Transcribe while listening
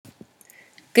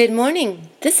Good morning.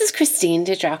 This is Christine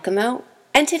DiGiacomo,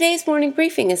 and today's morning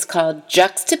briefing is called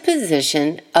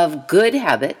Juxtaposition of Good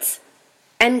Habits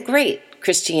and Great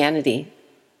Christianity.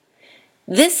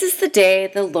 This is the day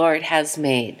the Lord has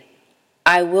made.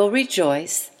 I will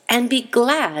rejoice and be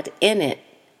glad in it.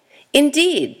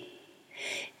 Indeed,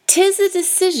 'tis a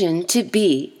decision to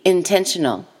be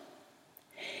intentional.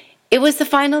 It was the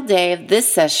final day of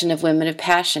this session of Women of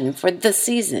Passion for the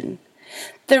season.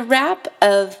 The wrap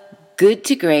of Good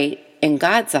to Great in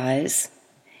God's eyes,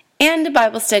 and a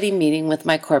Bible study meeting with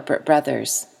my corporate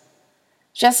brothers.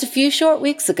 Just a few short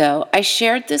weeks ago, I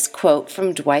shared this quote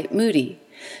from Dwight Moody.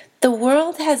 The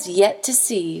world has yet to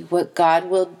see what God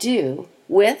will do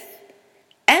with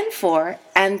and for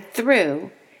and through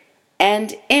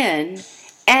and in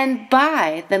and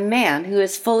by the man who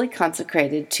is fully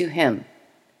consecrated to him.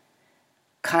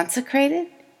 Consecrated?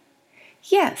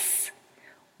 Yes,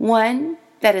 one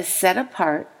that is set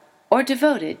apart or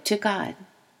devoted to God.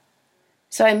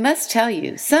 So I must tell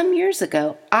you, some years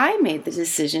ago, I made the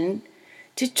decision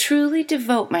to truly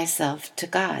devote myself to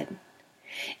God.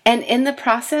 And in the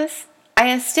process,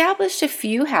 I established a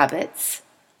few habits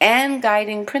and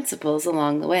guiding principles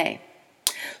along the way.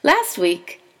 Last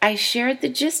week, I shared the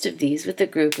gist of these with a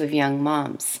group of young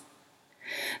moms.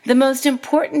 The most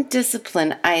important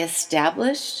discipline I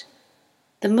established,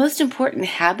 the most important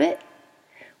habit,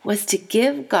 was to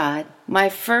give God my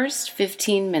first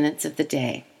 15 minutes of the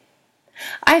day.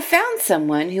 I found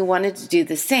someone who wanted to do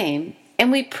the same,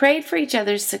 and we prayed for each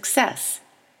other's success,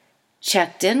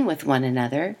 checked in with one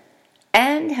another,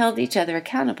 and held each other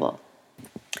accountable.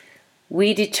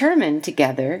 We determined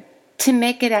together to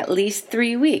make it at least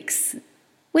 3 weeks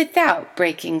without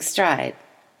breaking stride.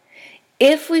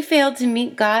 If we failed to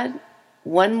meet God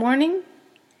one morning,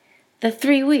 the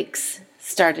 3 weeks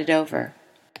started over.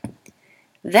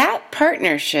 That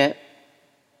partnership,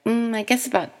 I guess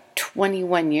about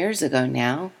 21 years ago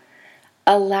now,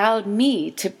 allowed me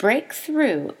to break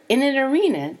through in an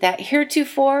arena that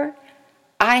heretofore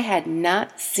I had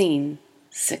not seen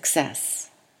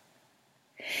success.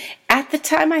 At the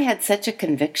time I had such a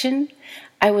conviction,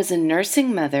 I was a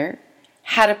nursing mother,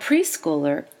 had a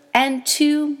preschooler, and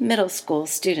 2 middle school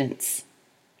students.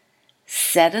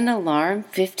 Set an alarm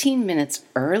 15 minutes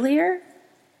earlier?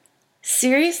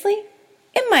 Seriously?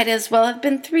 It might as well have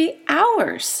been 3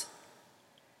 hours.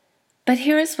 But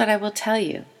here is what I will tell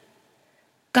you.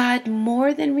 God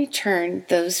more than returned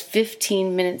those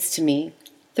 15 minutes to me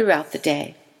throughout the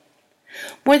day.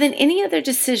 More than any other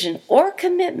decision or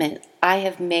commitment I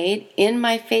have made in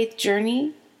my faith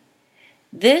journey,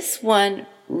 this one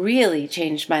really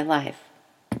changed my life.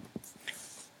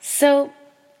 So,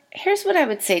 here's what I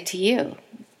would say to you.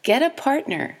 Get a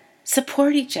partner.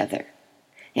 Support each other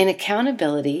in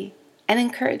accountability and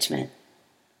encouragement.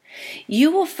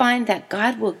 You will find that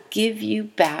God will give you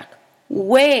back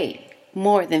way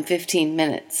more than 15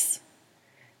 minutes.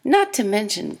 Not to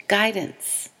mention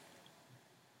guidance,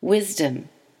 wisdom,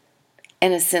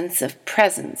 and a sense of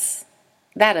presence,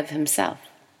 that of Himself.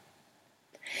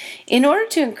 In order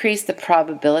to increase the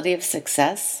probability of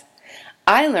success,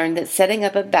 I learned that setting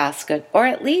up a basket, or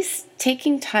at least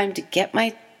taking time to get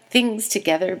my things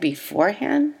together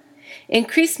beforehand,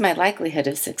 increased my likelihood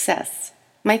of success.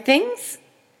 My things?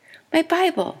 My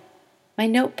Bible, my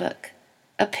notebook,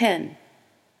 a pen.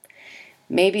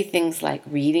 Maybe things like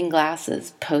reading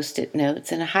glasses, Post-it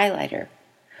notes, and a highlighter.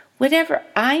 Whatever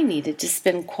I needed to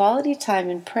spend quality time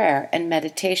in prayer and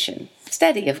meditation,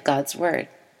 study of God's Word.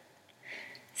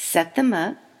 Set them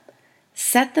up.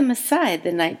 Set them aside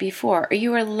the night before, or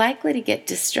you are likely to get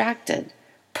distracted,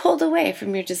 pulled away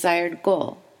from your desired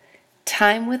goal.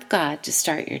 Time with God to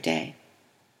start your day.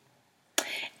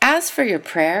 As for your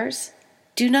prayers,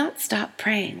 do not stop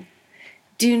praying.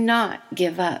 Do not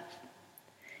give up.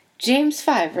 James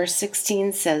 5 verse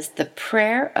 16 says, the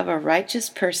prayer of a righteous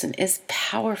person is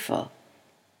powerful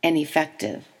and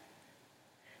effective.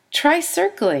 Try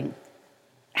circling.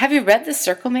 Have you read The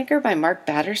Circle Maker by Mark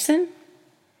Batterson?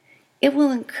 It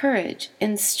will encourage,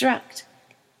 instruct,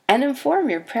 and inform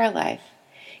your prayer life.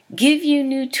 Give you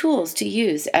new tools to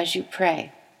use as you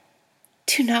pray.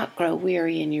 Do not grow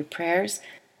weary in your prayers.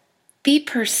 Be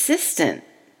persistent.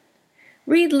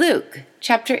 Read Luke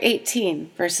chapter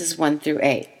 18, verses 1 through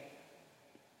 8.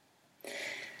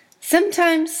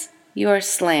 Sometimes you are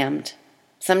slammed.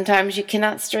 Sometimes you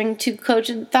cannot string 2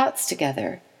 cogent thoughts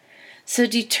together. So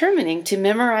determining to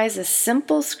memorize a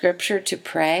simple scripture to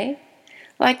pray,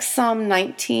 like Psalm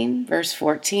 19, verse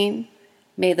 14,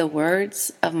 may the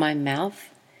words of my mouth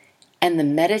and the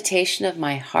meditation of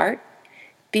my heart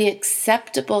be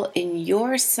acceptable in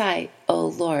your sight, O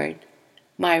Lord,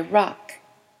 my rock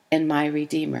and my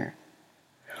redeemer.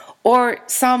 Or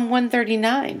Psalm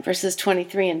 139, verses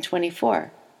 23 and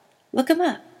 24. Look them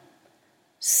up.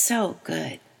 So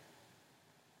good.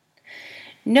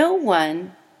 No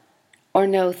one or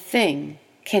no thing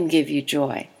can give you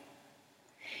joy.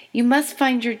 You must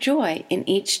find your joy in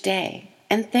each day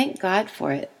and thank God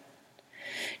for it.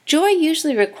 Joy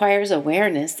usually requires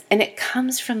awareness, and it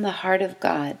comes from the heart of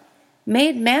God,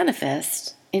 made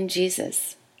manifest in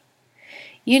Jesus.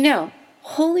 You know,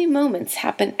 holy moments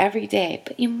happen every day,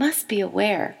 but you must be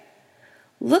aware.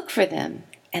 Look for them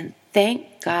and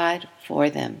thank God for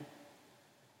them.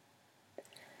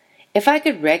 If I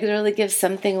could regularly give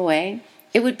something away,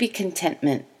 it would be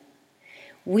contentment.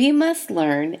 We must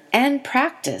learn and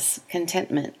practice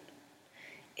contentment.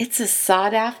 It's a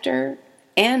sought-after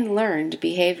and learned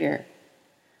behavior.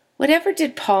 Whatever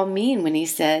did Paul mean when he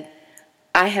said,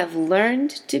 I have learned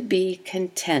to be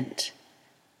content,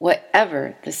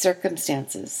 whatever the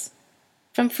circumstances?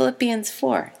 From Philippians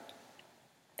 4.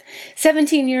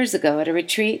 17 years ago at a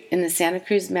retreat in the Santa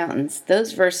Cruz Mountains,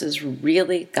 those verses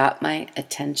really got my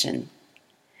attention.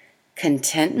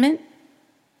 Contentment?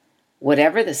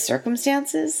 Whatever the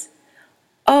circumstances?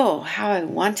 Oh, how I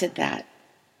wanted that.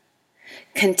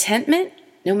 Contentment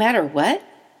no matter what?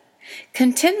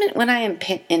 Contentment when I am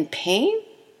in pain?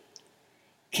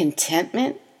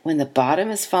 Contentment when the bottom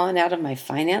has fallen out of my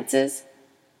finances?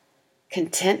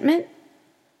 Contentment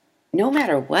no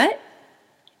matter what?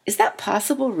 Is that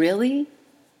possible, really?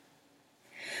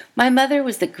 My mother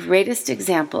was the greatest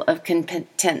example of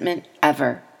contentment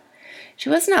ever. She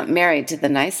was not married to the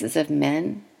nicest of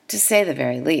men, to say the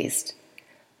very least,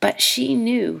 but she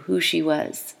knew who she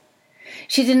was.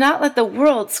 She did not let the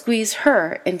world squeeze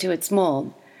her into its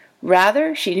mold.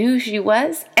 Rather, she knew who she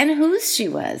was and whose she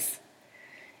was.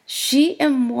 She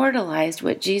immortalized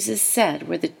what Jesus said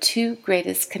were the two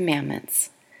greatest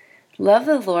commandments. Love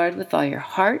the Lord with all your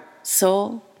heart,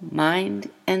 soul, mind,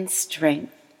 and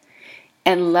strength,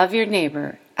 and love your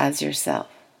neighbor as yourself.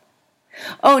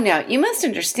 Oh, now, you must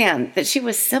understand that she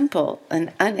was simple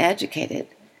and uneducated.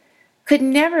 Could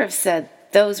never have said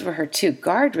those were her two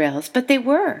guardrails, but they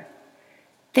were.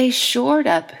 They shored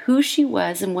up who she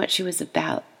was and what she was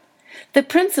about. The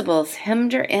principles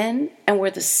hemmed her in and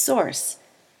were the source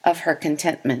of her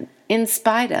contentment, in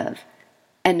spite of,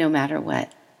 and no matter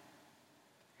what.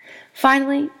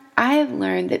 Finally, I have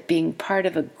learned that being part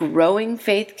of a growing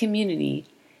faith community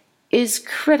is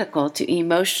critical to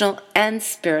emotional and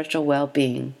spiritual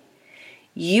well-being.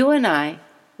 You and I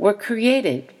were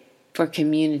created for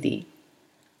community.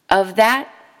 Of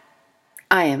that,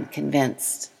 I am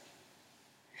convinced.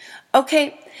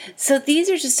 Okay, so these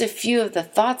are just a few of the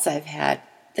thoughts I've had.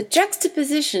 The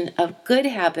juxtaposition of good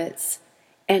habits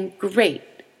and great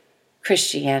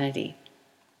Christianity.